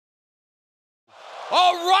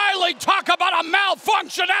O'Reilly, talk about a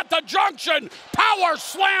malfunction at the junction. Power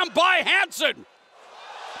slam by Hanson.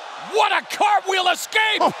 What a cartwheel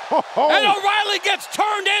escape. And O'Reilly gets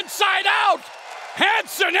turned inside out.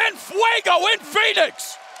 Hanson in fuego in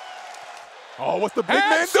Phoenix. Oh, what's the big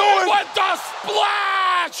Hanson man doing? with the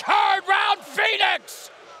splash. Hard round Phoenix.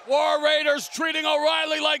 War Raiders treating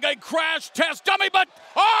O'Reilly like a crash test dummy, but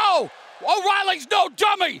O'Reilly's no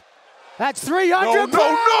dummy. That's 300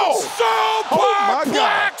 No.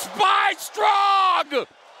 Superplex by Strong.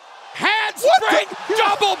 Handspring,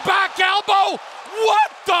 double back elbow.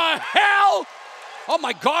 What the hell? Oh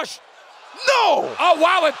my gosh. No! Oh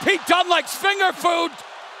wow, and Pete Dunlake's finger food.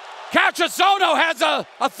 Cachasono has a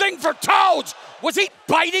thing for toes. Was he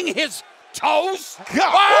biting his toes?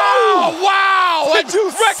 God. Wow! Did And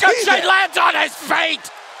you see Ricochet that? lands on his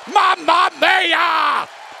feet. Mamma mia!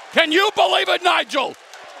 Can you believe it, Nigel?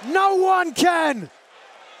 No one can.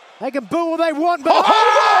 They can boo all they want, but Oh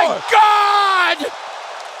my God!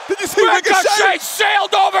 Did you see Ricochet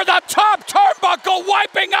sailed over the top turnbuckle,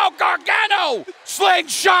 wiping out Gargano.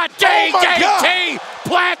 Slingshot DDT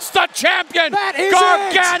plants the champion. That is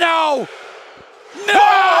Gargano.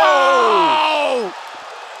 No!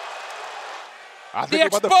 I think The we're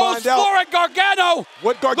about to exposed find out Flora Gargano.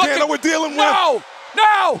 what Gargano we're dealing with. No!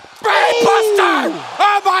 Brainbuster!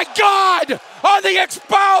 Oh my God! On the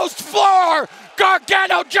exposed floor,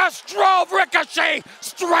 Gargano just drove Ricochet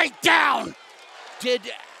straight down. Did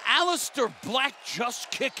Aleister Black just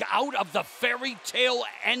kick out of the fairy tale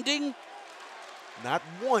ending? Not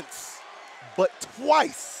once, but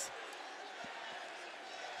twice.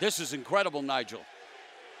 This is incredible, Nigel.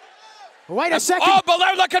 wait a second. Oh,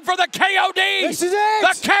 Belair looking for the KOD. This is it.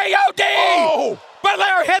 The KOD. Oh!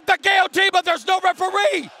 Belair hit the KOD, but there's no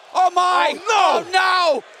referee. Oh my. Oh,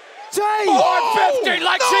 no. 450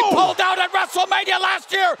 like she no. pulled out at WrestleMania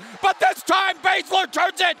last year, but this time Baszler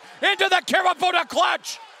turns it into the Kirifuda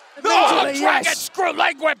clutch. No. The dragon screw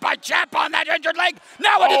leg whip by Ciampa on that injured leg.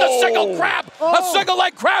 Now into the single grab, a single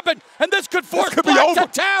leg grab, and this could force Black to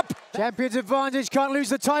tap. Champion's advantage, can't lose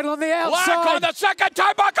the title on the outside. Black on the second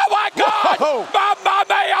turnbuckle. Oh my God! Mamma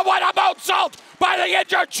mia! What a moonsault by the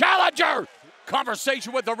injured challenger.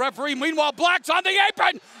 Conversation with the referee. Meanwhile, Black's on the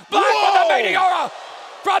apron. Black with the Meteora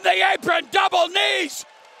from the apron. Double knees.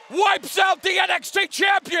 Wipes out the NXT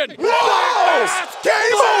champion. Whoa!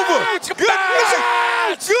 Game over.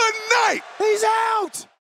 Good night. He's out.